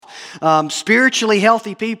Spiritually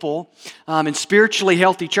healthy people and spiritually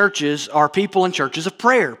healthy churches are people in churches of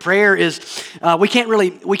prayer. Prayer is, we can't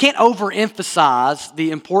overemphasize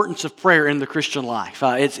the importance of prayer in the Christian life.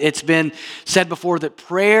 It's been said before that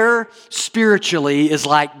prayer spiritually is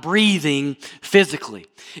like breathing physically.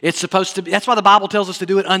 It's supposed to be, that's why the Bible tells us to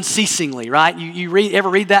do it unceasingly, right? You ever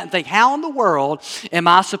read that and think, how in the world am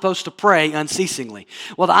I supposed to pray unceasingly?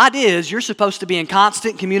 Well, the idea is you're supposed to be in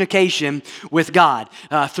constant communication with God.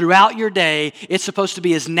 Throughout your day, it's supposed to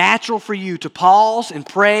be as natural for you to pause and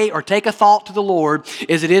pray or take a thought to the Lord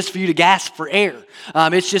as it is for you to gasp for air.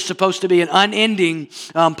 It's just supposed to be an unending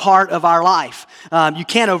part of our life. You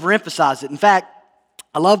can't overemphasize it. In fact,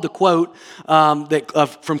 I love the quote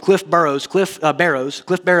from Cliff Barrows. Cliff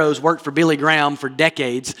Barrows worked for Billy Graham for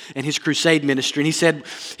decades in his crusade ministry. And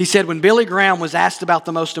he said, when Billy Graham was asked about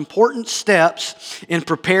the most important steps in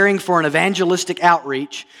preparing for an evangelistic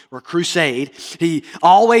outreach or crusade, he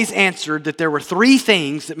always answered that there were three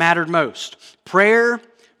things that mattered most: prayer,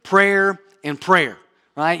 prayer, and prayer.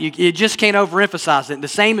 Right? You just can't overemphasize it. The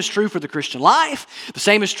same is true for the Christian life. The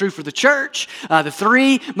same is true for the church. The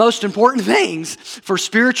three most important things for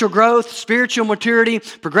spiritual growth, spiritual maturity,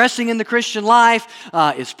 progressing in the Christian life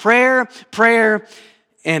is prayer, prayer,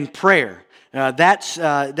 and prayer. That's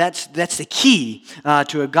the key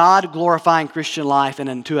to a God-glorifying Christian life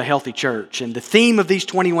and to a healthy church. And the theme of these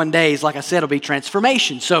 21 days, like I said, will be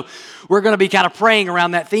transformation. So we're going to be kind of praying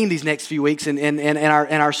around that theme these next few weeks and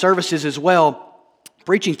our services as well.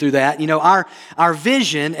 Preaching through that. You know, our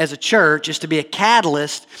vision as a church is to be a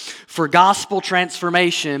catalyst for gospel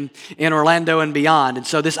transformation in Orlando and beyond. And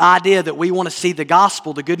so this idea that we want to see the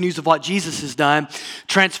gospel, the good news of what Jesus has done,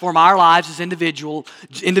 transform our lives as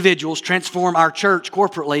individuals, transform our church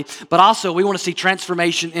corporately, but also we want to see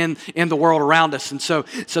transformation in the world around us. And so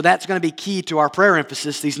that's going to be key to our prayer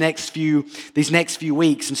emphasis these next few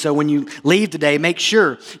weeks. And so when you leave today, make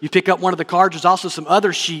sure you pick up one of the cards. There's also some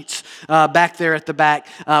other sheets back there at the back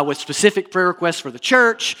with specific prayer requests for the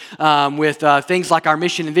church, with things like our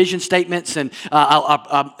mission and vision statements, and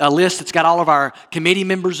a list that's got all of our committee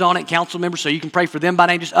members on it, council members, so you can pray for them by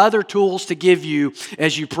name. Just other tools to give you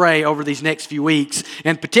as you pray over these next few weeks,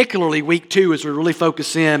 and particularly week 2 as we really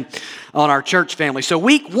focus in on our church family. So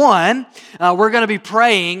week 1, we're going to be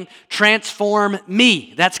praying, transform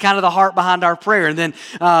me. That's kind of the heart behind our prayer. And then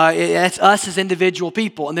it's us as individual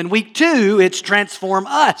people. And then week 2, it's transform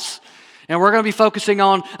us. And we're going to be focusing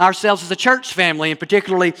on ourselves as a church family, and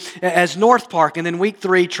particularly as North Park. And then week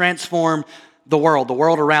 3, transform the world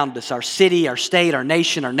around us, our city, our state, our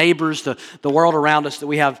nation, our neighbors, the world around us that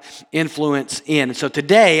we have influence in. And so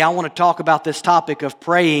today I want to talk about this topic of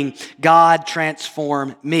praying, God,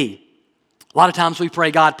 transform me. A lot of times we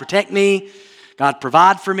pray, God, protect me, God,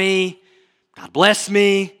 provide for me, God, bless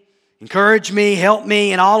me, encourage me, help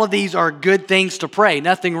me, and all of these are good things to pray.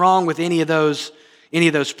 Nothing wrong with any of those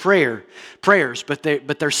prayers, but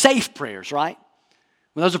they're safe prayers, right?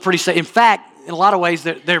 Well, those are pretty safe. In fact, in a lot of ways,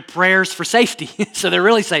 they're prayers for safety, so they're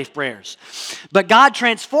really safe prayers. But God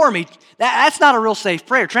transform me, that's not a real safe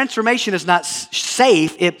prayer. Transformation is not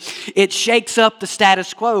safe. It shakes up the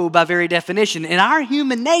status quo by very definition. And our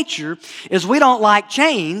human nature is we don't like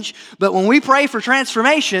change, but when we pray for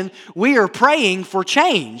transformation, we are praying for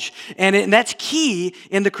change. And that's key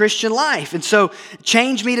in the Christian life. And so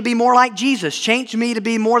change me to be more like Jesus. Change me to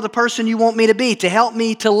be more the person you want me to be, to help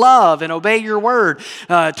me to love and obey your word,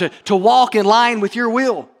 to walk in line with your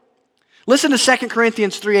will. Listen to 2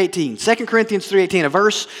 Corinthians 3:18. 2 Corinthians 3:18, a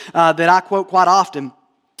verse that I quote quite often.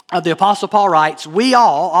 The Apostle Paul writes, we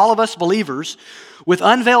all of us believers, with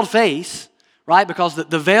unveiled face, right? Because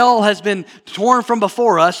the veil has been torn from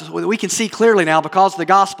before us. We can see clearly now because of the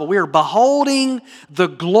gospel. We are beholding the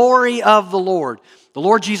glory of the Lord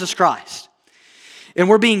Jesus Christ. And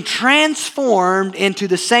we're being transformed into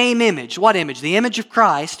the same image. What image? The image of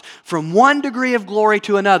Christ, from one degree of glory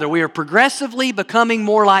to another. We are progressively becoming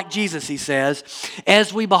more like Jesus, he says,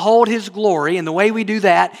 as we behold his glory. And the way we do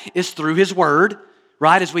that is through his word,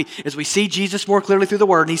 right? As we see Jesus more clearly through the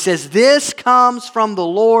word. And he says, this comes from the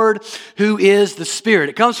Lord who is the Spirit.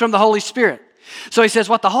 It comes from the Holy Spirit. So he says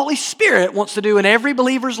what the Holy Spirit wants to do in every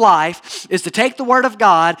believer's life is to take the Word of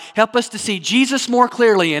God, help us to see Jesus more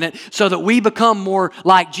clearly in it so that we become more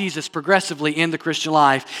like Jesus progressively in the Christian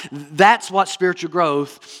life. That's what spiritual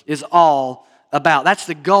growth is all about. That's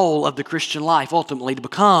the goal of the Christian life, ultimately, to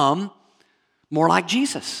become more like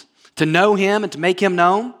Jesus, to know him and to make him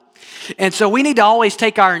known. And so we need to always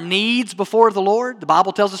take our needs before the Lord. The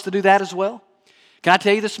Bible tells us to do that as well. Can I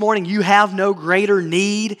tell you this morning, you have no greater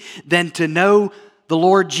need than to know the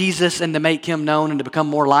Lord Jesus and to make him known and to become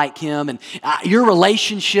more like him. And your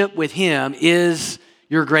relationship with him is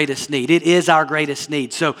your greatest need. It is our greatest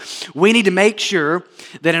need. So we need to make sure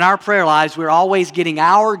that in our prayer lives, we're always getting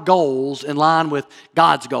our goals in line with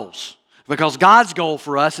God's goals. Because God's goal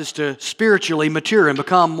for us is to spiritually mature and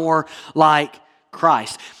become more like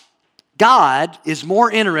Christ. God is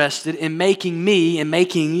more interested in making me and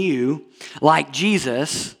making you like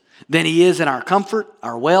Jesus than He is in our comfort,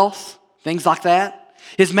 our wealth, things like that.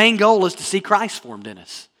 His main goal is to see Christ formed in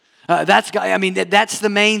us. That's the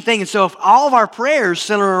main thing. And so if all of our prayers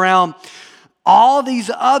center around all these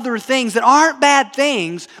other things that aren't bad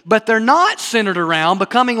things, but they're not centered around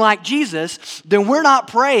becoming like Jesus, then we're not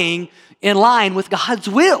praying in line with God's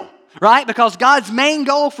will, right? Because God's main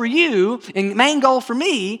goal for you and main goal for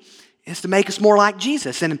me is to make us more like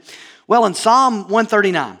Jesus. And well, in Psalm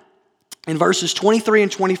 139, in verses 23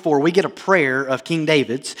 and 24, we get a prayer of King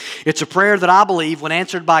David's. It's a prayer that I believe, when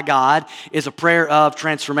answered by God, is a prayer of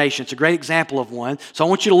transformation. It's a great example of one. So I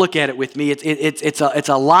want you to look at it with me. It's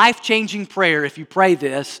a life-changing prayer if you pray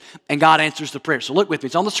this and God answers the prayer. So look with me.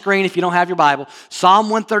 It's on the screen if you don't have your Bible.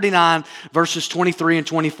 Psalm 139, verses 23 and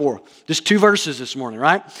 24. Just 2 verses this morning,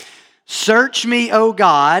 right? Search me, O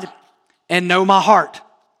God, and know my heart.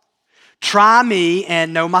 Try me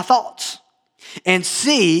and know my thoughts. And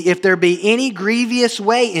see if there be any grievous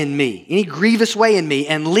way in me,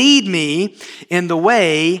 and lead me in the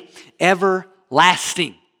way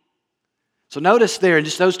everlasting. So notice there in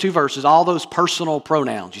just those 2 verses, all those personal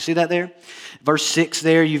pronouns. You see that there? Verse 6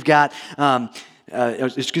 there, you've got,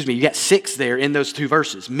 you got 6 there in those 2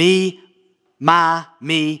 verses. Me, my,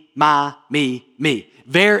 me, my, me.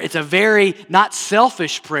 It's a very not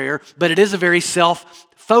selfish prayer, but it is a very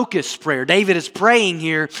self-focused prayer. David is praying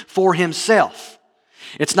here for himself.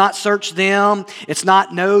 It's not search them. It's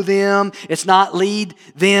not know them. It's not lead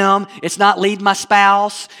them. It's not lead my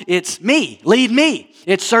spouse. It's me. Lead me.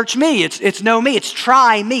 It's search me. It's know me. It's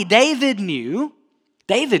try me. David knew,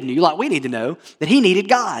 like we need to know, that he needed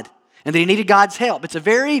God and that he needed God's help. It's a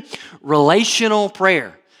very relational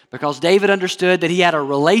prayer because David understood that he had a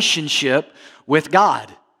relationship with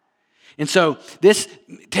God. And so this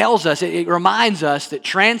tells us, it reminds us that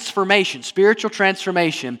transformation, spiritual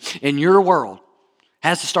transformation in your world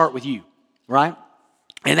has to start with you, right?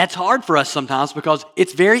 And that's hard for us sometimes because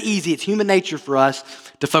it's very easy, it's human nature for us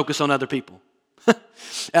to focus on other people.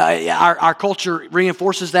 Our culture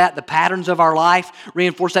reinforces that. The patterns of our life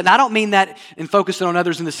reinforce that. And I don't mean that in focusing on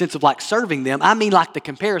others in the sense of like serving them. I mean like the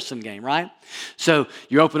comparison game, right? So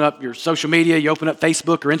you open up your social media, you open up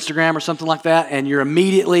Facebook or Instagram or something like that, and you're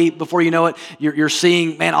immediately, before you know it, you're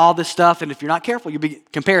seeing, man, all this stuff. And if you're not careful,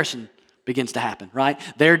 comparison begins to happen, right?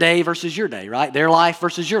 Their day versus your day, right? Their life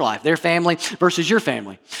versus your life. Their family versus your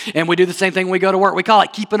family. And we do the same thing when we go to work. We call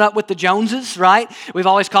it keeping up with the Joneses, right? We've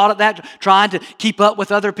always called it that, trying to keep up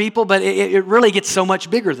with other people, but it really gets so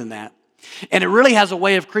much bigger than that. And it really has a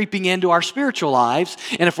way of creeping into our spiritual lives.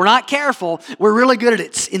 And if we're not careful, we're really good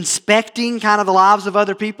at inspecting kind of the lives of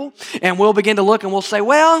other people. And we'll begin to look and we'll say,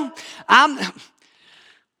 well,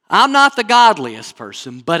 I'm not the godliest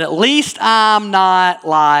person, but at least I'm not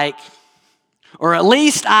like... or at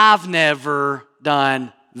least I've never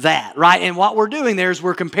done that, right? And what we're doing there is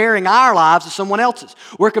we're comparing our lives to someone else's.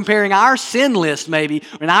 We're comparing our sin list maybe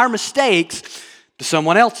and our mistakes to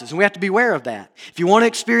someone else's. And we have to be aware of that. If you want to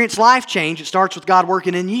experience life change, it starts with God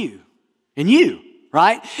working in you,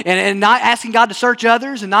 right? And not asking God to search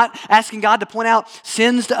others and not asking God to point out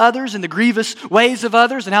sins to others and the grievous ways of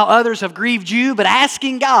others and how others have grieved you, but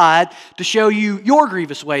asking God to show you your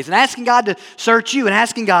grievous ways and asking God to search you and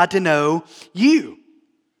asking God to know you.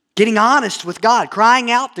 Getting honest with God,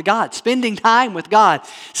 crying out to God, spending time with God,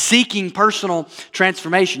 seeking personal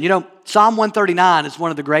transformation. You know, Psalm 139 is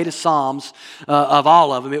one of the greatest psalms of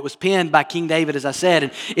all of them. It was penned by King David, as I said,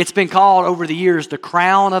 and it's been called over the years the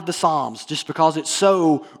crown of the Psalms just because it's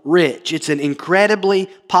so rich. It's an incredibly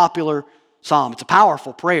popular psalm. It's a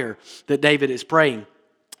powerful prayer that David is praying.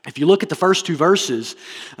 If you look at the first 2 verses,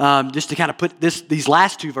 just to kind of put these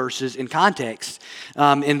last 2 verses in context,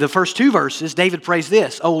 in the first 2 verses, David prays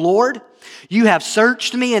this: "O Lord, you have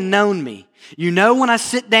searched me and known me. You know when I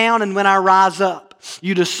sit down and when I rise up.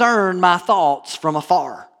 You discern my thoughts from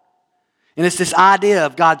afar." And it's this idea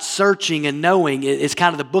of God searching and knowing is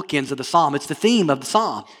kind of the bookends of the psalm. It's the theme of the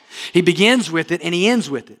psalm. He begins with it and he ends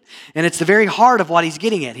with it. And it's the very heart of what he's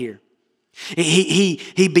getting at here.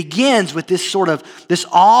 He begins with this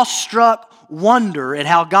awestruck wonder at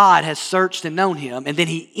how God has searched and known him, and then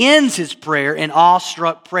he ends his prayer in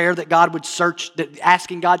awestruck prayer that God would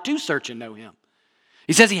asking God to search and know him.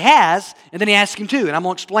 He says he has, and then he asks him to, and I'm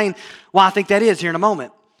going to explain why I think that is here in a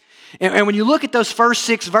moment. And when you look at those first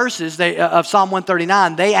 6 verses of Psalm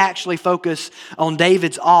 139, they actually focus on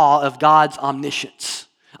David's awe of God's omniscience.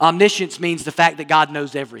 Omniscience means the fact that God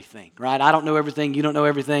knows everything, right? I don't know everything. You don't know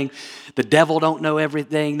everything. The devil don't know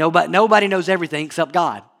everything. Nobody knows everything except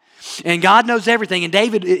God. And God knows everything. And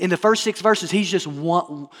David, in the first 6 verses, he's just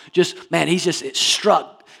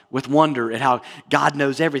struck with wonder at how God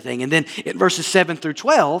knows everything. And then in verses 7 through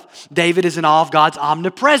 12, David is in awe of God's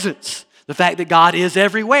omnipresence. The fact that God is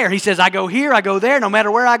everywhere. He says, I go here, I go there. No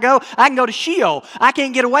matter where I go, I can go to Sheol. I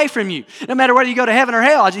can't get away from you. No matter whether you go to heaven or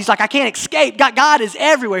hell. He's like, I can't escape. God is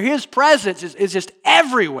everywhere. His presence is just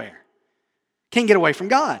everywhere. Can't get away from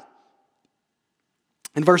God.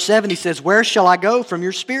 In verse 7, he says, where shall I go from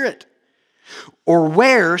your spirit? Or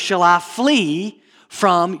where shall I flee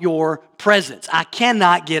from your presence? I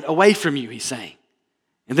cannot get away from you, he's saying.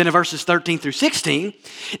 And then in verses 13 through 16,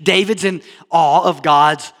 David's in awe of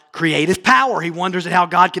God's creative power. He wonders at how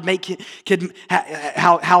God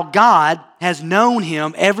how God has known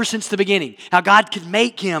him ever since the beginning. How God could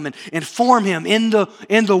make him and form him in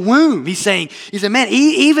the womb. He said, man,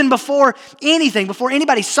 even before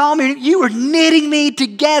anybody saw me, you were knitting me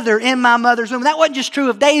together in my mother's womb. That wasn't just true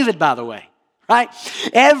of David, by the way. Right?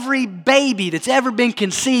 Every baby that's ever been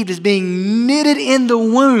conceived is being knitted in the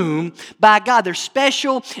womb by God. They're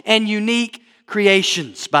special and unique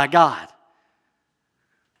creations by God.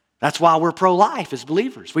 That's why we're pro-life as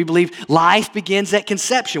believers. We believe life begins at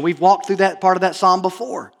conception. We've walked through that part of that psalm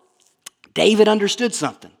before. David understood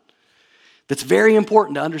something that's very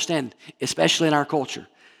important to understand, especially in our culture.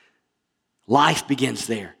 Life begins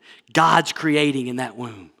there. God's creating in that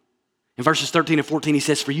womb. In verses 13 and 14, he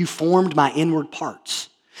says, for you formed my inward parts.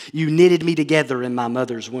 You knitted me together in my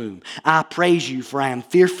mother's womb. I praise you, for I am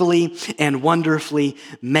fearfully and wonderfully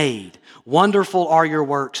made. Wonderful are your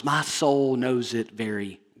works. My soul knows it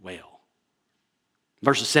very well.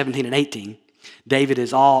 Verses 17 and 18, David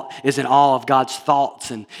is in awe of God's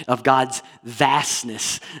thoughts and of God's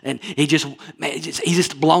vastness. And he's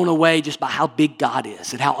just blown away just by how big God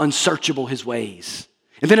is and how unsearchable his ways.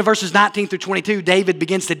 And then in verses 19 through 22, David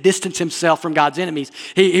begins to distance himself from God's enemies.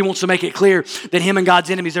 He wants to make it clear that him and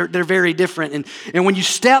God's enemies, they're very different. And when you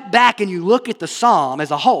step back and you look at the psalm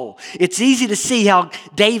as a whole, it's easy to see how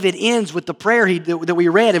David ends with the prayer that we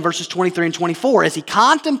read in verses 23 and 24. As he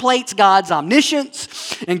contemplates God's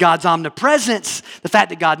omniscience and God's omnipresence, the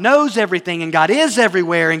fact that God knows everything and God is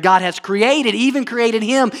everywhere and God has even created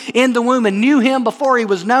him in the womb and knew him before he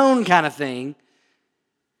was known kind of thing.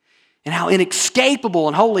 And how inescapable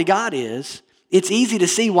and holy God is, it's easy to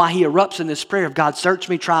see why he erupts in this prayer of God, search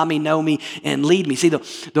me, try me, know me, and lead me. See,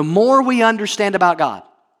 the more we understand about God,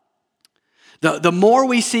 the more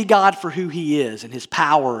we see God for who he is and his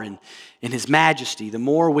power and his majesty, the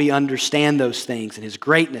more we understand those things and his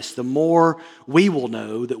greatness, the more we will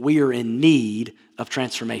know that we are in need of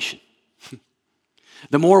transformation.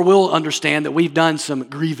 The more we'll understand that we've done some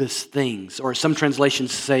grievous things, or some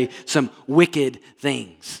translations say some wicked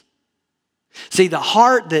things. See, the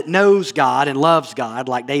heart that knows God and loves God,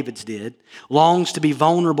 like David's did, longs to be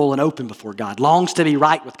vulnerable and open before God, longs to be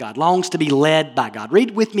right with God, longs to be led by God.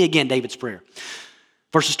 Read with me again David's prayer.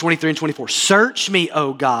 Verses 23 and 24. Search me,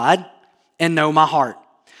 O God, and know my heart.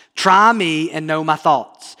 Try me and know my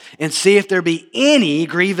thoughts, and see if there be any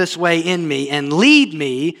grievous way in me, and lead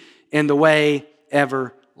me in the way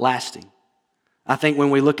everlasting. I think when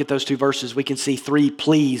we look at those 2 verses, we can see 3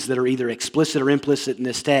 pleas that are either explicit or implicit in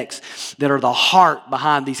this text that are the heart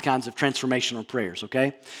behind these kinds of transformational prayers,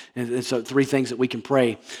 okay? And so 3 things that we can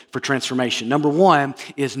pray for transformation. Number 1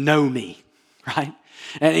 is know me, right?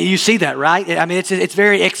 And you see that, right? I mean, it's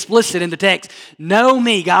very explicit in the text. Know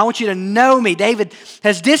me, God. I want you to know me. David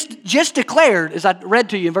has just declared, as I read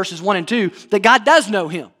to you in verses 1 and 2, that God does know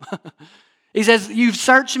him. He says, you've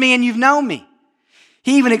searched me and you've known me.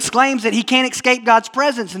 He even exclaims that he can't escape God's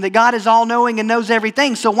presence and that God is all-knowing and knows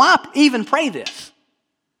everything. So why even pray this?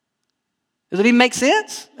 Does it even make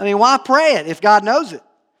sense? I mean, why pray it if God knows it?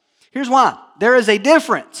 Here's why. There is a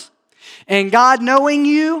difference in God knowing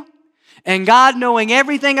you and God knowing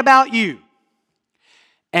everything about you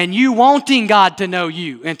and you wanting God to know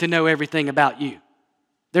you and to know everything about you.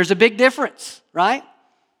 There's a big difference, right?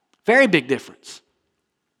 Very big difference.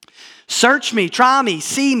 Search me, try me,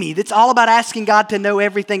 see me. It's all about asking God to know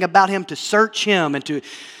everything about him, to search him, and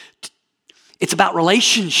it's about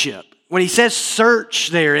relationship. When he says search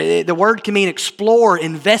there, the word can mean explore,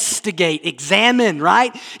 investigate, examine,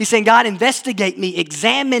 right? He's saying, God, investigate me,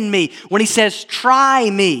 examine me. When he says try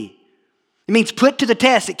me, it means put to the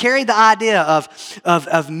test. It carried the idea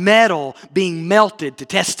of metal being melted to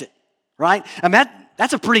test it, right? I mean,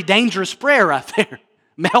 that's a pretty dangerous prayer right there.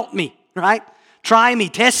 Melt me, right? Try me,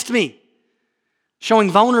 test me.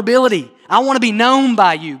 Showing vulnerability. I want to be known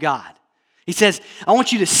by you, God. He says, I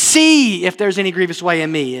want you to see if there's any grievous way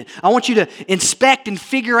in me. I want you to inspect and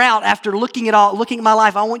figure out after looking at my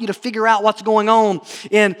life, I want you to figure out what's going on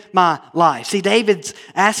in my life. See, David's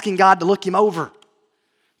asking God to look him over,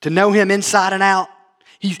 to know him inside and out.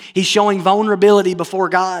 He's showing vulnerability before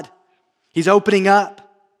God. He's opening up.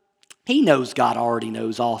 He knows God already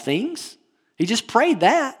knows all things. He just prayed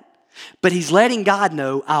that. But he's letting God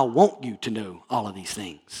know, I want you to know all of these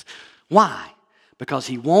things. Why? Because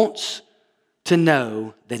he wants to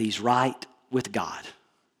know that he's right with God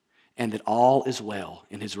and that all is well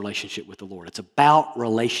in his relationship with the Lord. It's about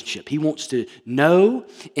relationship. He wants to know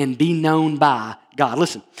and be known by God.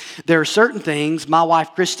 Listen, there are certain things my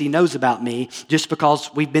wife Christy knows about me just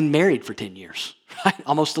because we've been married for 10 years. Right?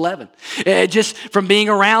 Almost 11. Just from being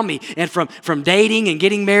around me and from dating and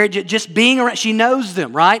getting married, just being around, she knows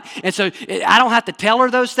them, right? And so I don't have to tell her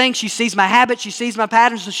those things. She sees my habits, she sees my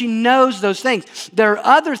patterns, so she knows those things. There are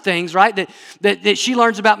other things, right, that she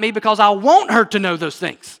learns about me because I want her to know those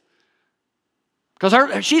things.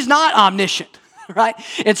 Because she's not omniscient, right?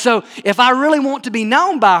 And so if I really want to be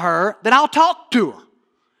known by her, then I'll talk to her.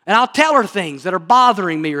 And I'll tell her things that are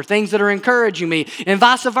bothering me or things that are encouraging me and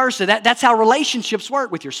vice versa. That's how relationships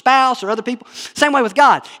work with your spouse or other people. Same way with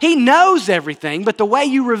God. He knows everything, but the way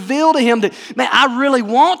you reveal to him that, man, I really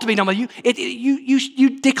want to be known by you,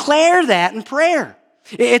 you declare that in prayer.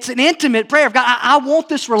 It's an intimate prayer of God. I want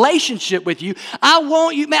this relationship with you. I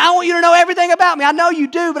want you to know everything about me. I know you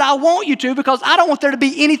do, but I want you to because I don't want there to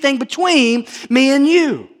be anything between me and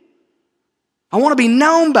you. I want to be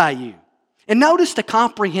known by you. And notice the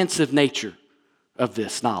comprehensive nature of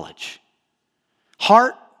this knowledge.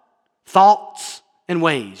 Heart, thoughts, and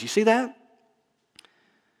ways. You see that?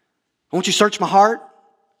 I want you to search my heart.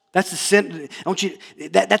 That's the center.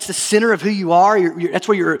 That's the center of who you are. That's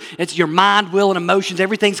where it's your mind, will, and emotions.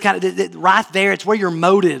 Everything's kind of right there. It's where your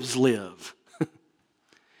motives live.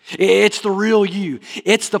 It's the real you.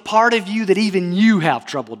 It's the part of you that even you have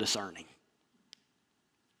trouble discerning.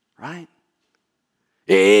 Right?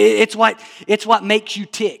 It's what makes you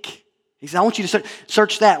tick. He said, I want you to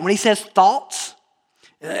search that. When he says thoughts,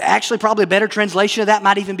 actually probably a better translation of that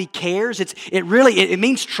might even be cares. It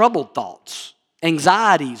means troubled thoughts,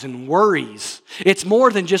 anxieties and worries. It's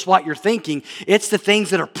more than just what you're thinking. It's the things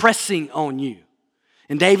that are pressing on you.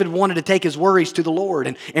 And David wanted to take his worries to the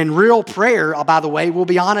Lord. And real prayer, by the way, will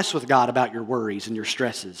be honest with God about your worries and your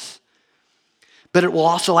stresses. But it will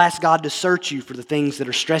also ask God to search you for the things that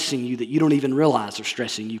are stressing you that you don't even realize are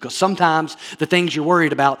stressing you. Because sometimes the things you're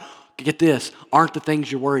worried about, get this, aren't the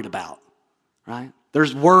things you're worried about, right?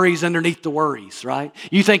 There's worries underneath the worries, right?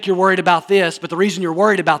 You think you're worried about this, but the reason you're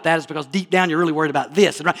worried about that is because deep down you're really worried about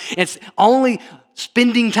this. Right? It's only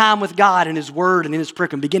spending time with God in his word and in his prayer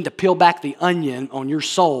can begin to peel back the onion on your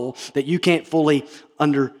soul that you can't fully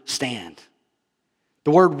understand. The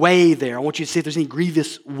word way there, I want you to see if there's any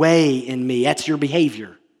grievous way in me. That's your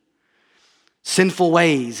behavior. Sinful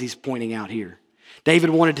ways, he's pointing out here. David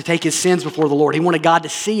wanted to take his sins before the Lord. He wanted God to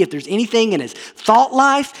see if there's anything in his thought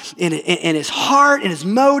life, in his heart, in his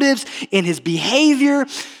motives, in his behavior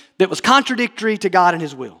that was contradictory to God and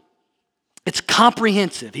his will. It's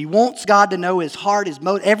comprehensive. He wants God to know his heart, his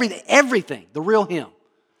motive, everything, the real him,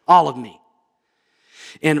 all of me.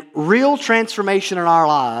 And real transformation in our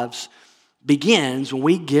lives begins when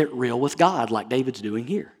we get real with God like David's doing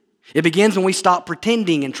here. It begins when we stop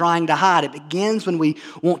pretending and trying to hide. It begins when we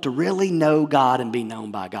want to really know God and be known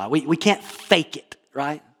by God. We can't fake it,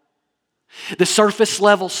 right? The surface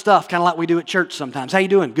level stuff, kind of like we do at church sometimes. How you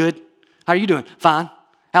doing? Good. How are you doing? Fine.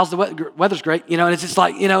 How's the weather? Weather's great. And it's just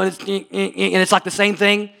like, and it's like the same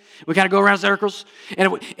thing. We kind of go around in circles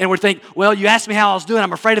and we think, well, you asked me how I was doing.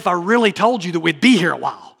 I'm afraid if I really told you that we'd be here a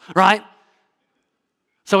while, right?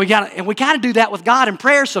 So we kind of do that with God in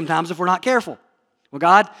prayer sometimes if we're not careful. Well,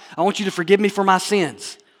 God, I want you to forgive me for my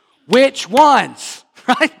sins. Which ones?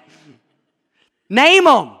 Right? Name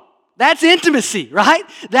them. That's intimacy, right?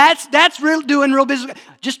 That's real doing real business.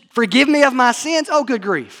 Just forgive me of my sins. Oh, good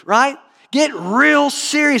grief, right? Get real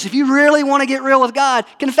serious. If you really want to get real with God,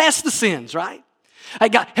 confess the sins, right? Hey,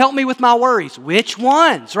 God, help me with my worries. Which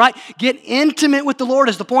ones, right? Get intimate with the Lord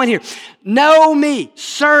is the point here. Know me.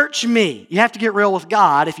 Search me. You have to get real with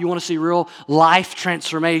God if you want to see real life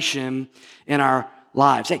transformation in our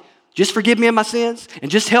lives. Hey, just forgive me of my sins and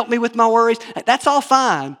just help me with my worries. That's all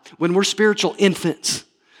fine when we're spiritual infants.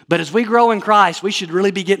 But as we grow in Christ, we should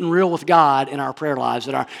really be getting real with God in our prayer lives.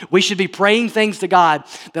 We should be praying things to God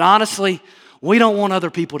that honestly, we don't want other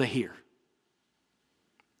people to hear.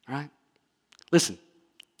 Right? Listen,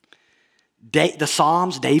 The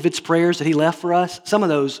Psalms, David's prayers that he left for us, some of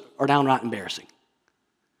those are downright embarrassing.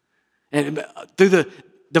 And through the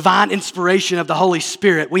divine inspiration of the Holy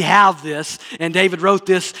Spirit, we have this, and David wrote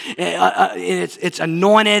this, and it's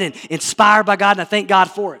anointed and inspired by God, and I thank God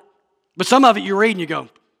for it. But some of it you read and you go,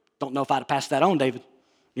 don't know if I'd have passed that on, David,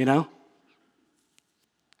 you know?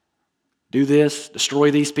 Do this,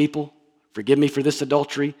 destroy these people, forgive me for this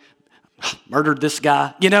adultery, murdered this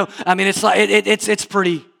guy. You know, I mean, it's like it's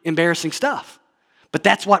pretty embarrassing stuff. But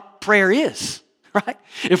that's what prayer is, right?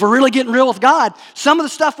 If we're really getting real with God, some of the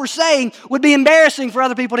stuff we're saying would be embarrassing for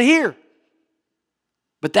other people to hear.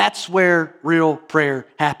 But that's where real prayer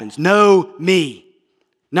happens. Know me.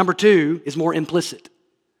 Number 2 is more implicit.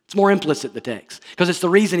 It's more implicit, the text, because it's the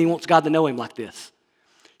reason he wants God to know him like this.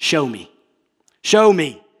 Show me. Show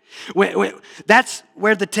me. That's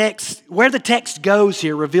where the text goes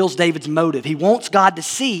here reveals David's motive. He wants God to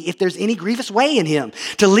see if there's any grievous way in him,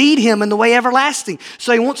 to lead him in the way everlasting.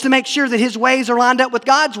 So he wants to make sure that his ways are lined up with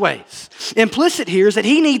God's ways. Implicit here is that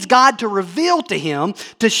he needs God to reveal to him,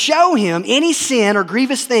 to show him any sin or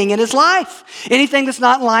grievous thing in his life, anything that's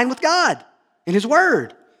not in line with God and his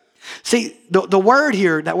word. See, the word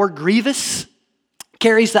here, that word grievous,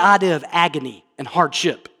 carries the idea of agony and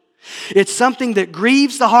hardship. It's something that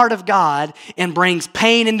grieves the heart of God and brings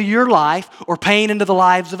pain into your life or pain into the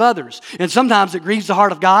lives of others. And sometimes it grieves the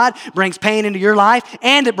heart of God, brings pain into your life,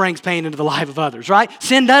 and it brings pain into the life of others, right?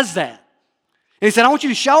 Sin does that. And he said, I want you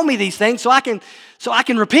to show me these things so I can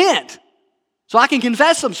repent, so I can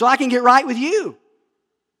confess them, so I can get right with you.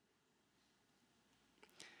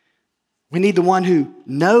 We need the one who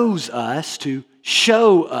knows us to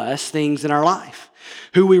show us things in our life,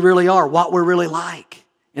 who we really are, what we're really like.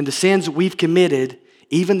 And the sins that we've committed,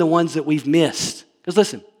 even the ones that we've missed. Because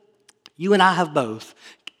listen, you and I have both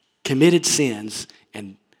committed sins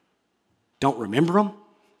and don't remember them,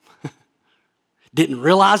 didn't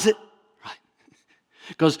realize it,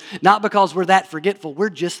 right? Not because we're that forgetful, we're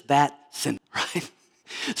just that sinful, right?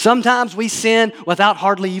 Sometimes we sin without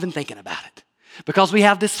hardly even thinking about it. Because we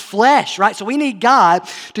have this flesh, right? So we need God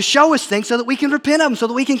to show us things so that we can repent of them, so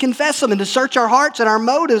that we can confess them, and to search our hearts and our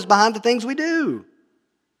motives behind the things we do.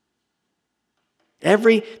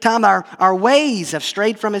 Every time our ways have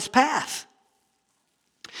strayed from his path.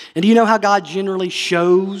 And do you know how God generally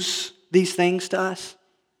shows these things to us?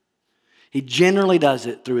 He generally does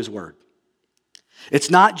it through his word.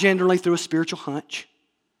 It's not generally through a spiritual hunch.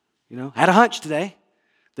 You know, I had a hunch today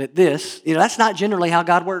that this, that's not generally how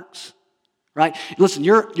God works. Right? Listen,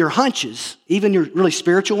 your hunches, even your really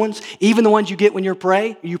spiritual ones, even the ones you get when you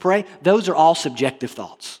pray, those are all subjective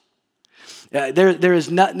thoughts. There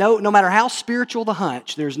is no matter how spiritual the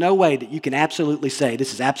hunch, there's no way that you can absolutely say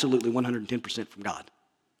this is absolutely 110% from God.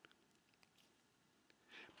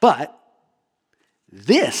 But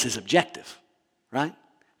this is objective, right?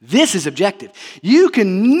 This is objective. You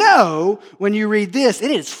can know when you read this,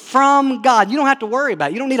 it is from God. You don't have to worry about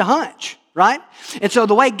it. You don't need a hunch, right? And so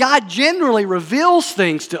the way God generally reveals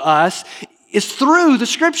things to us is through the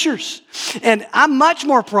scriptures. And I'm much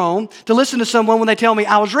more prone to listen to someone when they tell me,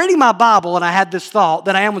 I was reading my Bible and I had this thought,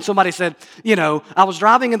 than I am when somebody said, I was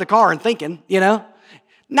driving in the car and thinking,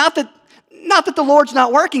 Not that the Lord's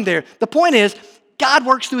not working there. The point is, God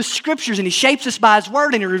works through his scriptures and he shapes us by his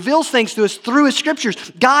word and he reveals things to us through his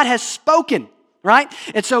scriptures. God has spoken. Right?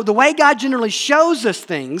 And so the way God generally shows us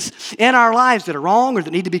things in our lives that are wrong or that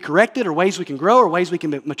need to be corrected or ways we can grow or ways we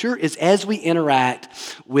can mature is as we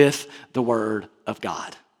interact with the Word of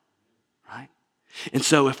God. Right? And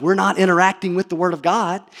so if we're not interacting with the Word of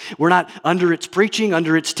God, we're not under its preaching,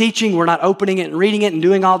 under its teaching, we're not opening it and reading it and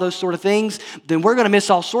doing all those sort of things, then we're going to miss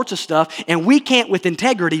all sorts of stuff. And we can't with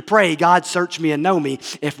integrity pray, God, search me and know me,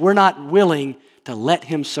 if we're not willing to let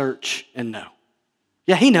him search and know.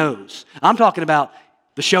 Yeah, he knows. I'm talking about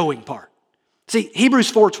the showing part. See,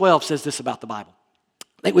 Hebrews 4:12 says this about the Bible.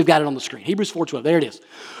 I think we've got it on the screen. Hebrews 4:12, there it is.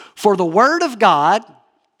 For the word of God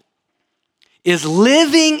is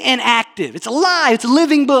living and active. It's alive. It's a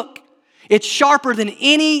living book. It's sharper than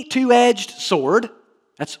any two-edged sword.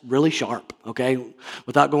 That's really sharp, okay,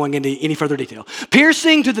 without going into any further detail.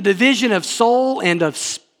 Piercing to the division of soul and of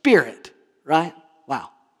spirit, right? Wow.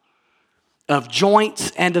 Of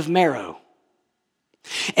joints and of marrow.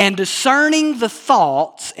 And discerning the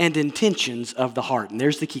thoughts and intentions of the heart. And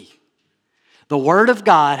there's the key. The Word of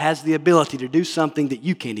God has the ability to do something that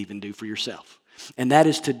you can't even do for yourself. And that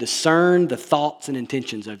is to discern the thoughts and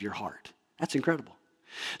intentions of your heart. That's incredible.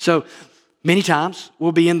 So many times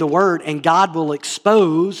we'll be in the Word and God will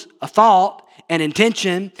expose a thought, an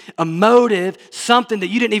intention, a motive, something that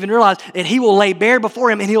you didn't even realize, and he will lay bare before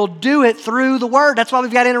him and he'll do it through the Word. That's why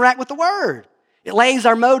we've got to interact with the Word. It lays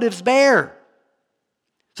our motives bare.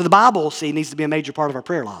 So the Bible, see, needs to be a major part of our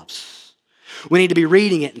prayer lives. We need to be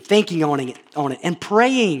reading it and thinking on it and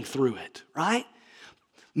praying through it, right?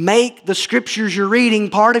 Make the scriptures you're reading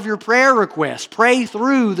part of your prayer request. Pray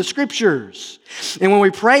through the scriptures. And when we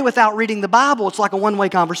pray without reading the Bible, it's like a one-way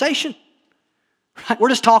conversation. Right? We're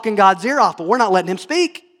just talking God's ear off, but we're not letting Him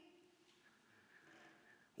speak.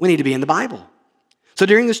 We need to be in the Bible. So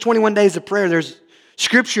during this 21 days of prayer, there's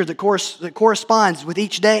scripture that corresponds with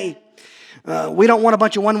each day. We don't want a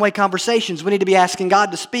bunch of one-way conversations. We need to be asking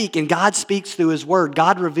God to speak, and God speaks through His Word.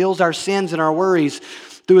 God reveals our sins and our worries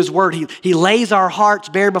through His Word. He lays our hearts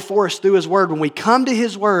bare before us through His Word. When we come to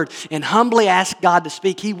His Word and humbly ask God to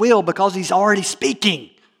speak, He will, because He's already speaking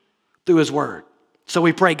through His Word. So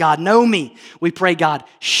we pray, God, know me. We pray, God,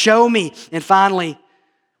 show me. And finally,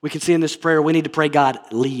 we can see in this prayer, we need to pray, God,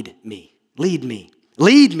 lead me. Lead me.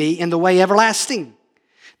 Lead me in the way everlasting.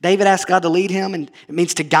 David asked God to lead him, and it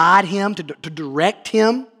means to guide him, to direct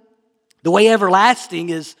him. The way everlasting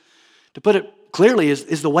is, to put it clearly,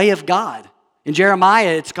 is the way of God. In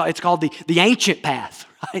Jeremiah, it's called the ancient path,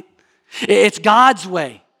 right? It's God's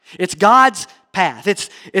way. It's God's path.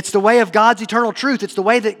 It's the way of God's eternal truth. It's the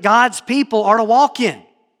way that God's people are to walk in.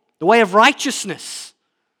 The way of righteousness.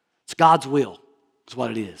 It's God's will, is what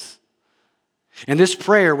it is. And this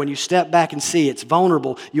prayer, when you step back and see it's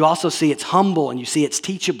vulnerable, you also see it's humble and you see it's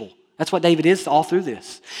teachable. That's what David is all through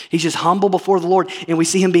this. He's just humble before the Lord, and we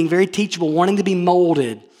see him being very teachable, wanting to be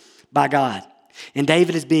molded by God. And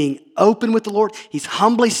David is being open with the Lord. He's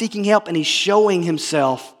humbly seeking help, and he's showing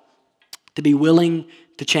himself to be willing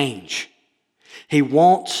to change. He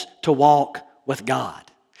wants to walk with God.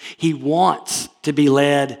 He wants to be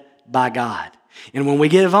led by God. And when we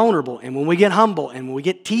get vulnerable, and when we get humble, and when we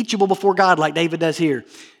get teachable before God like David does here,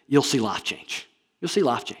 you'll see life change. You'll see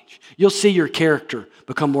life change. You'll see your character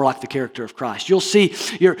become more like the character of Christ. You'll see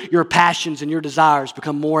your passions and your desires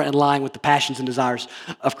become more in line with the passions and desires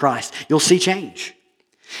of Christ. You'll see change.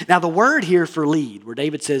 Now, the word here for lead, where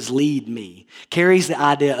David says, lead me, carries the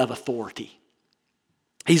idea of authority.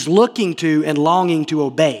 He's looking to and longing to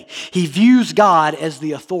obey. He views God as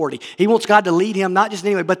the authority. He wants God to lead him, not just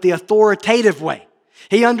anyway, but the authoritative way.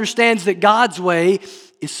 He understands that God's way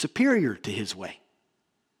is superior to his way.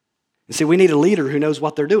 And see, we need a leader who knows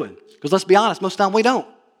what they're doing. Because let's be honest, most of the time we don't,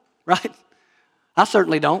 right? I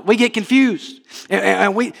certainly don't. We get confused.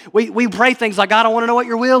 And we pray things like, God, I want to know what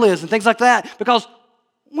your will is, and things like that, because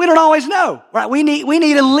we don't always know, right? We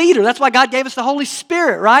need a leader. That's why God gave us the Holy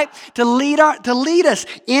Spirit, right? To lead us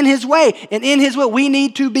in His way. And in His will, we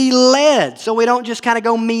need to be led, so we don't just kind of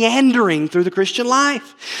go meandering through the Christian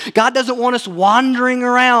life. God doesn't want us wandering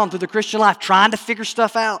around through the Christian life trying to figure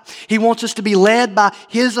stuff out. He wants us to be led by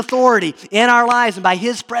His authority in our lives and by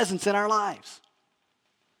His presence in our lives.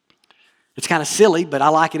 It's kind of silly, but I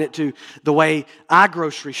liken it to the way I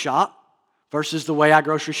grocery shop versus the way I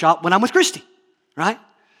grocery shop when I'm with Christy, right?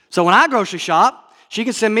 So when I grocery shop, she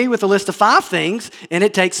can send me with a list of 5 things, and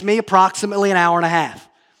it takes me approximately an hour and a half.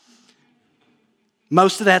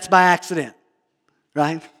 Most of that's by accident,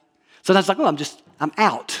 right? So that's like, well, I'm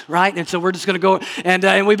out, right? And so we're just going to go, and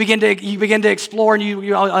you begin to explore, and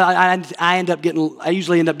I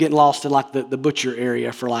usually end up getting lost in like the butcher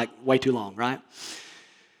area for like way too long, right?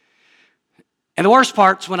 And the worst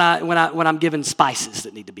part's when I'm given spices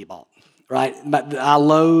that need to be bought. Right? But I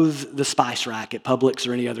loathe the spice rack at Publix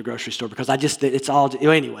or any other grocery store because it's all,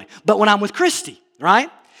 anyway. But when I'm with Christy, right?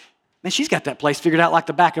 Man, she's got that place figured out like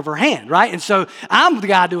the back of her hand, right? And so I'm the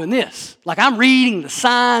guy doing this. Like I'm reading the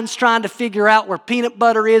signs, trying to figure out where peanut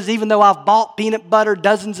butter is, even though I've bought peanut butter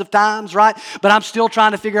dozens of times, right? But I'm still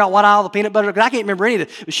trying to figure out what aisle the peanut butter, because I can't remember any of it.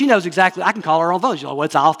 But she knows exactly. I can call her on the phone. She's like, well,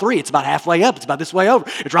 it's aisle 3. It's about halfway up. It's about this way over.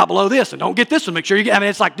 It's right below this. And don't get this one. Make sure you get,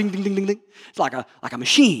 it's like ding, ding, ding, ding, ding. It's like a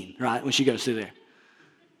machine, right, when she goes through there.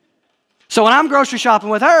 So when I'm grocery shopping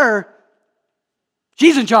with her,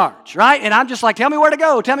 she's in charge, right? And I'm just like, tell me where to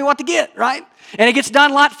go. Tell me what to get, right? And it gets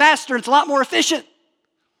done a lot faster. It's a lot more efficient.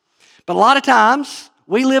 But a lot of times,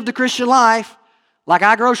 we live the Christian life like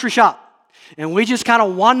I grocery shop. And we just kind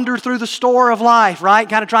of wander through the store of life, right?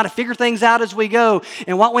 Kind of trying to figure things out as we go.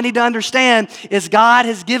 And what we need to understand is God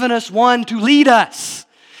has given us one to lead us.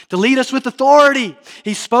 To lead us with authority.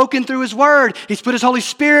 He's spoken through His Word. He's put His Holy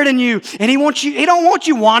Spirit in you. And He don't want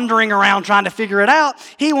you wandering around trying to figure it out.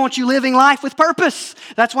 He wants you living life with purpose.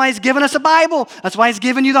 That's why He's given us a Bible. That's why He's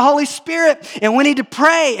given you the Holy Spirit. And we need to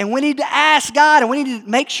pray, and we need to ask God, and we need to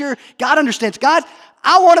make sure God understands. God,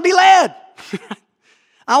 I want to be led.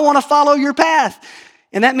 I want to follow your path.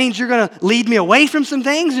 And that means you're going to lead me away from some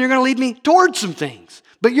things, and you're going to lead me towards some things.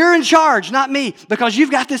 But you're in charge, not me, because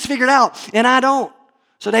you've got this figured out, and I don't.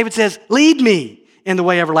 So David says, lead me in the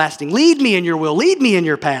way everlasting. Lead me in your will. Lead me in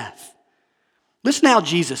your path. Listen how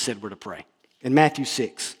Jesus said we're to pray in Matthew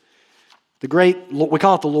 6. The great, we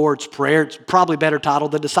call it the Lord's Prayer. It's probably better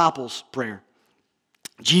titled the Disciples' Prayer.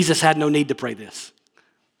 Jesus had no need to pray this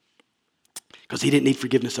because he didn't need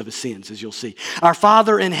forgiveness of his sins, as you'll see. Our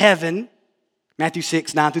Father in heaven, Matthew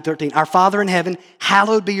 6, 9 through 13. Our Father in heaven,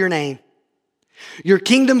 hallowed be your name. Your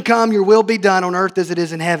kingdom come, your will be done on earth as it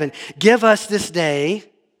is in heaven. Give us this day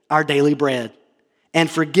our daily bread,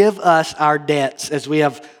 and forgive us our debts as we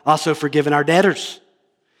have also forgiven our debtors.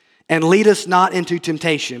 And lead us not into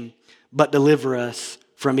temptation, but deliver us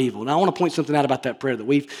from evil. Now I want to point something out about that prayer that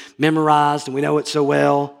we've memorized and we know it so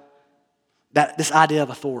well. That this idea of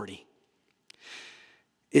authority.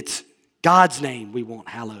 It's God's name we want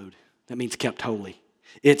hallowed. That means kept holy.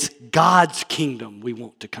 It's God's kingdom we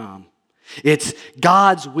want to come. It's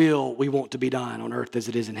God's will we want to be done on earth as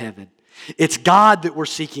it is in heaven. It's God that we're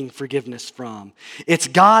seeking forgiveness from. It's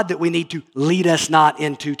God that we need to lead us not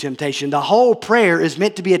into temptation. The whole prayer is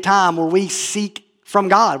meant to be a time where we seek from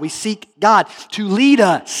God. We seek God to lead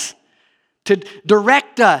us, to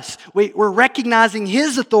direct us. We're recognizing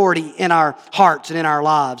His authority in our hearts and in our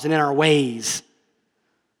lives and in our ways.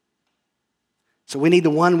 So we need the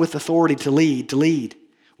one with authority to lead,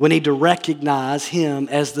 We need to recognize Him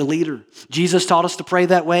as the leader. Jesus taught us to pray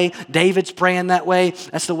that way. David's praying that way.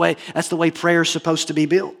 That's the way prayer is supposed to be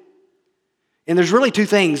built. And there's really two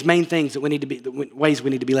things, main things that we need to be, the ways we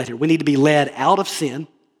need to be led here. We need to be led out of sin,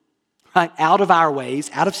 right? Out of our ways,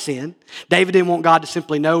 out of sin. David didn't want God to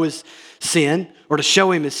simply know his sin or to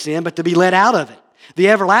show him his sin, but to be led out of it. The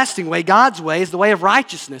everlasting way, God's way, is the way of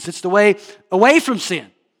righteousness. It's the way away from sin.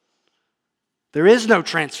 There is no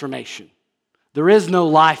transformation. There is no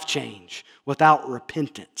life change without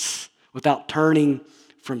repentance, without turning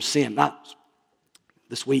from sin. Not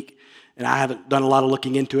this week, and I haven't done a lot of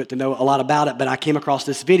looking into it to know a lot about it, but I came across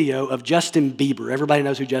this video of Justin Bieber. Everybody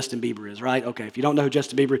knows who Justin Bieber is, right? Okay, if you don't know who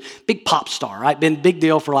Justin Bieber is, big pop star, right? Been a big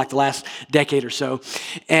deal for like the last decade or so.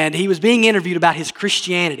 And he was being interviewed about his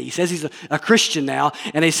Christianity. He says he's a Christian now,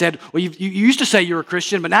 and they said, well, you used to say you're a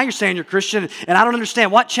Christian, but now you're saying you're a Christian, and I don't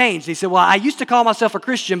understand. What changed? He said, well, I used to call myself a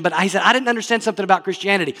Christian, but he said, I didn't understand something about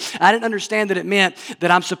Christianity. I didn't understand that it meant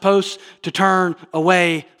that I'm supposed to turn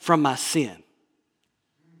away from my sin.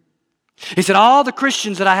 He said, all the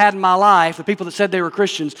Christians that I had in my life, the people that said they were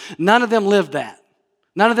Christians, none of them lived that.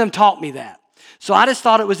 None of them taught me that. So I just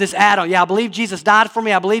thought it was this add-on. Yeah, I believe Jesus died for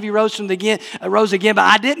me. I believe He rose again, but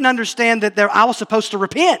I didn't understand that I was supposed to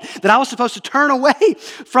repent, that I was supposed to turn away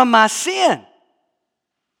from my sin.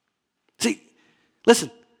 See,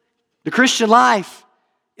 listen, the Christian life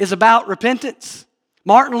is about repentance.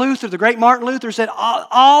 Martin Luther, the great Martin Luther, said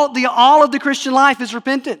all of the Christian life is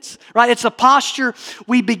repentance, right? It's a posture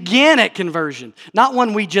we begin at conversion, not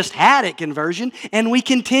one we just had at conversion, and we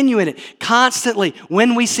continue in it constantly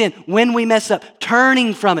when we sin, when we mess up,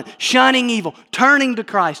 turning from it, shunning evil, turning to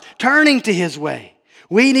Christ, turning to His way.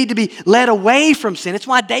 We need to be led away from sin. It's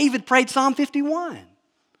why David prayed Psalm 51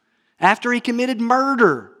 after he committed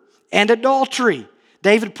murder and adultery.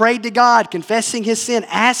 David prayed to God, confessing his sin,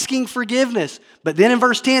 asking forgiveness. But then in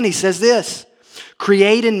verse 10, he says this,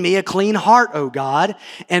 create in me a clean heart, O God,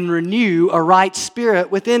 and renew a right spirit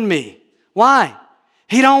within me. Why?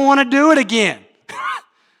 He don't want to do it again.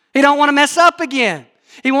 He don't want to mess up again.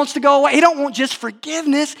 He wants to go away. He don't want just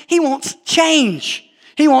forgiveness. He wants change.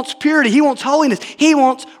 He wants purity. He wants holiness. He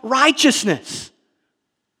wants righteousness.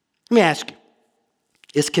 Let me ask you,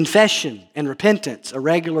 is confession and repentance a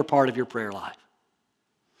regular part of your prayer life?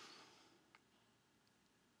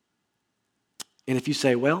 And if you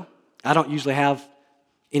say, well, I don't usually have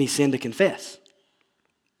any sin to confess,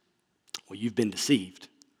 well, you've been deceived.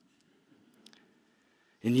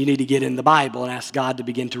 And you need to get in the Bible and ask God to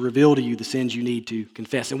begin to reveal to you the sins you need to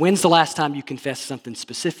confess. And when's the last time you confessed something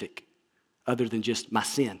specific other than just my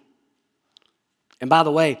sin? And by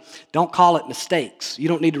the way, don't call it mistakes. You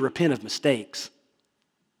don't need to repent of mistakes.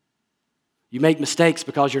 You make mistakes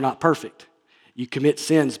because you're not perfect. You commit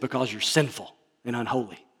sins because you're sinful and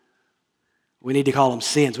unholy. We need to call them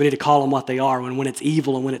sins. We need to call them what they are. When it's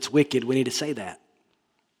evil and when it's wicked, we need to say that.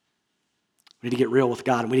 We need to get real with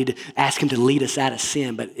God, and we need to ask Him to lead us out of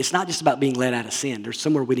sin. But it's not just about being led out of sin. There's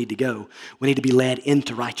somewhere we need to go. We need to be led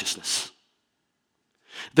into righteousness.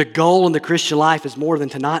 The goal in the Christian life is more than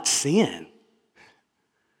to not sin.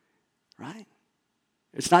 Right?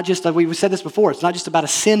 It's not just, we said this before, it's not just about a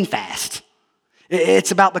sin fast.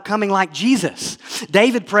 It's about becoming like Jesus.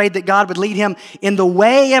 David prayed that God would lead him in the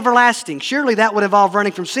way everlasting. Surely that would involve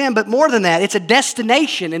running from sin, but more than that, it's a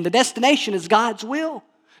destination, and the destination is God's will,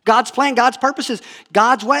 God's plan, God's purposes,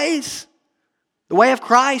 God's ways. The way of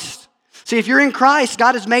Christ. See, if you're in Christ,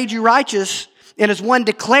 God has made you righteous, and as one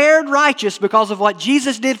declared righteous because of what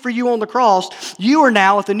Jesus did for you on the cross, you are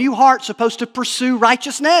now with a new heart supposed to pursue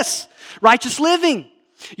righteousness, righteous living.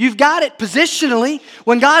 You've got it positionally.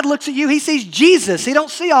 When God looks at you, He sees Jesus. He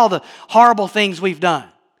don't see all the horrible things we've done.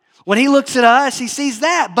 When He looks at us, He sees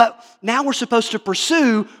that. But now we're supposed to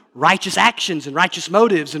pursue righteous actions and righteous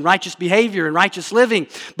motives and righteous behavior and righteous living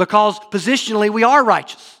because positionally we are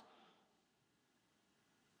righteous.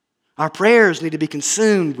 Our prayers need to be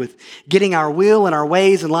consumed with getting our will and our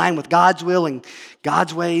ways in line with God's will and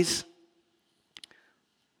God's ways.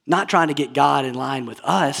 Not trying to get God in line with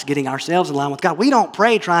us, getting ourselves in line with God. We don't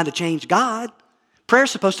pray trying to change God. Prayer's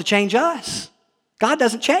supposed to change us. God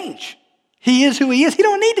doesn't change. He is who He is. He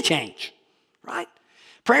don't need to change, right?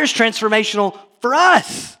 Prayer's transformational for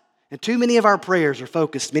us. And too many of our prayers are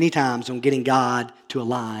focused many times on getting God to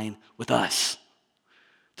align with us,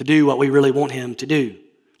 to do what we really want Him to do,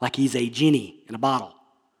 like He's a genie in a bottle.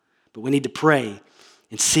 But we need to pray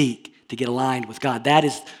and seek to get aligned with God. That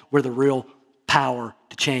is where the real power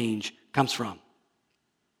to change comes from.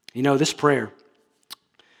 You know, this prayer,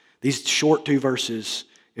 these short 2 verses,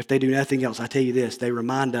 if they do nothing else, I tell you this, they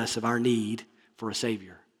remind us of our need for a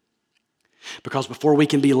Savior. Because before we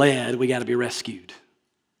can be led, we got to be rescued.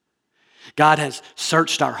 God has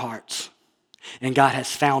searched our hearts, and God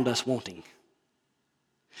has found us wanting.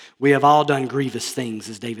 We have all done grievous things,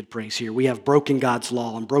 as David prays here. We have broken God's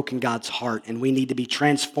law and broken God's heart, and we need to be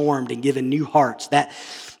transformed and given new hearts.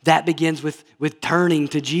 That begins with turning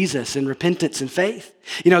to Jesus in repentance and faith.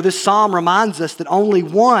 You know, this psalm reminds us that only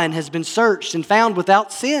one has been searched and found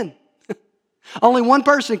without sin. Only one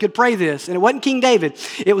person could pray this, and it wasn't King David.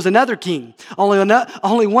 It was another king.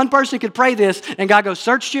 Only one person could pray this, and God goes,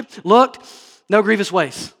 searched you, looked, no grievous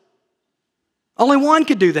ways. Only one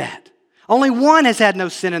could do that. Only one has had no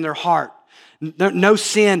sin in their heart, no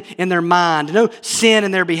sin in their mind, no sin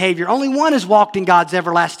in their behavior. Only one has walked in God's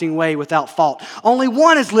everlasting way without fault. Only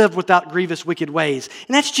one has lived without grievous, wicked ways,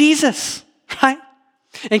 and that's Jesus, right?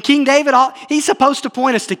 And King David, he's supposed to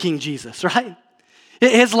point us to King Jesus, right?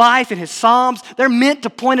 His life and his Psalms, they're meant to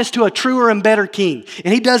point us to a truer and better king.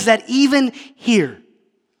 And he does that even here.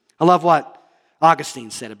 I love what Augustine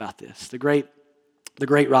said about this. The great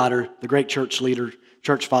writer, the great church leader,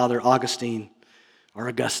 church father, Augustine, or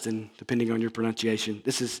Augustine, depending on your pronunciation.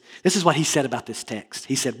 This is what he said about this text.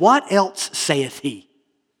 He said, "What else saith he,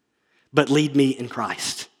 but lead me in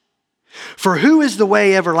Christ? For who is the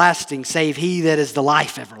way everlasting, save he that is the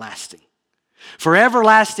life everlasting? For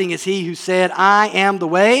everlasting is he who said, I am the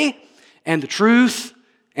way and the truth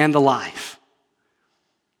and the life."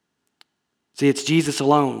 See, it's Jesus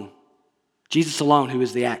alone who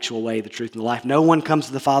is the actual way, the truth, and the life. No one comes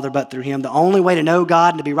to the Father but through Him. The only way to know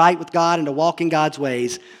God and to be right with God and to walk in God's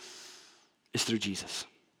ways is through Jesus.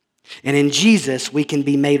 And in Jesus, we can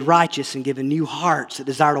be made righteous and given new hearts that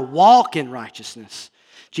desire to walk in righteousness.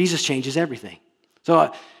 Jesus changes everything.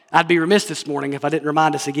 So I'd be remiss this morning if I didn't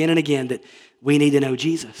remind us again and again that we need to know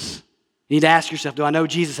Jesus. You need to ask yourself, do I know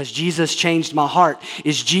Jesus? Has Jesus changed my heart?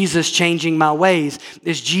 Is Jesus changing my ways?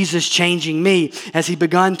 Is Jesus changing me? Has He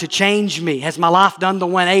begun to change me? Has my life done the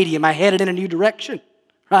 180? Am I headed in a new direction?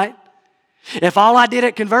 Right? If all I did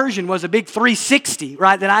at conversion was a big 360,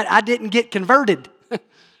 right, then I didn't get converted.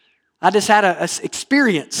 I just had an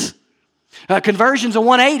experience. Conversion's a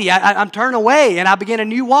 180. I'm turned away and I begin a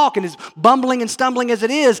new walk, and as bumbling and stumbling as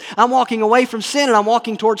it is, I'm walking away from sin and I'm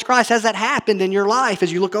walking towards Christ. Has that happened in your life as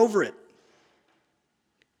you look over it?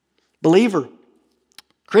 Believer,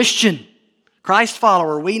 Christian, Christ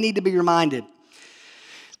follower, we need to be reminded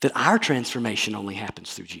that our transformation only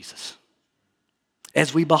happens through Jesus.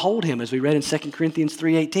 As we behold Him, as we read in 2 Corinthians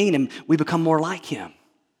 3:18, and we become more like Him.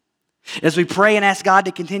 As we pray and ask God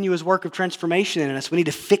to continue His work of transformation in us, we need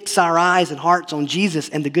to fix our eyes and hearts on Jesus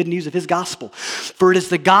and the good news of His gospel. For it is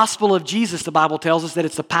the gospel of Jesus, the Bible tells us, that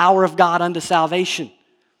it's the power of God unto salvation.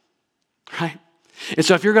 Right? And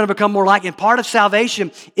so if you're going to become more like Him, part of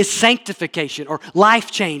salvation is sanctification or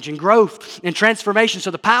life change and growth and transformation.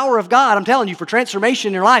 So the power of God, I'm telling you, for transformation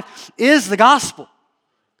in your life is the gospel.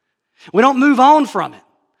 We don't move on from it.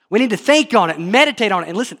 We need to think on it and meditate on it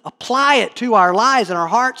and listen, apply it to our lives and our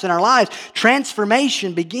hearts and our lives.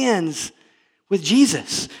 Transformation begins with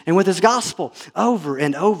Jesus and with His gospel over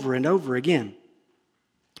and over and over again.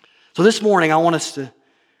 So this morning I want us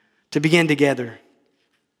to begin together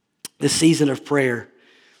this season of prayer,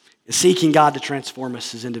 seeking God to transform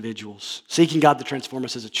us as individuals, seeking God to transform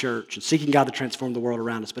us as a church, and seeking God to transform the world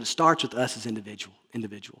around us. But it starts with us as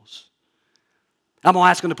individuals. I'm going to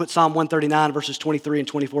ask them to put Psalm 139, verses 23 and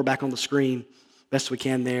 24 back on the screen, best we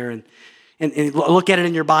can there. And and look at it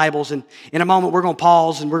in your Bibles. And in a moment, we're going to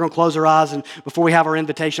pause and we're going to close our eyes. And before we have our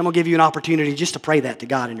invitation, I'm going to give you an opportunity just to pray that to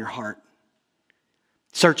God in your heart.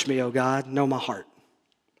 Search me, O God, know my heart.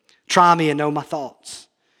 Try me and know my thoughts.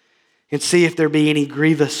 And see if there be any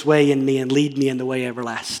grievous way in me and lead me in the way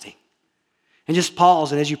everlasting. And just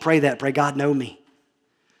pause, and as you pray that, pray, God, know me.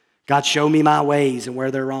 God, show me my ways and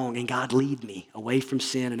where they're wrong. And God, lead me away from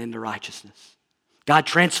sin and into righteousness. God,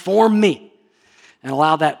 transform me. And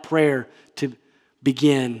allow that prayer to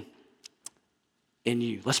begin in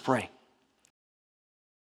you. Let's pray.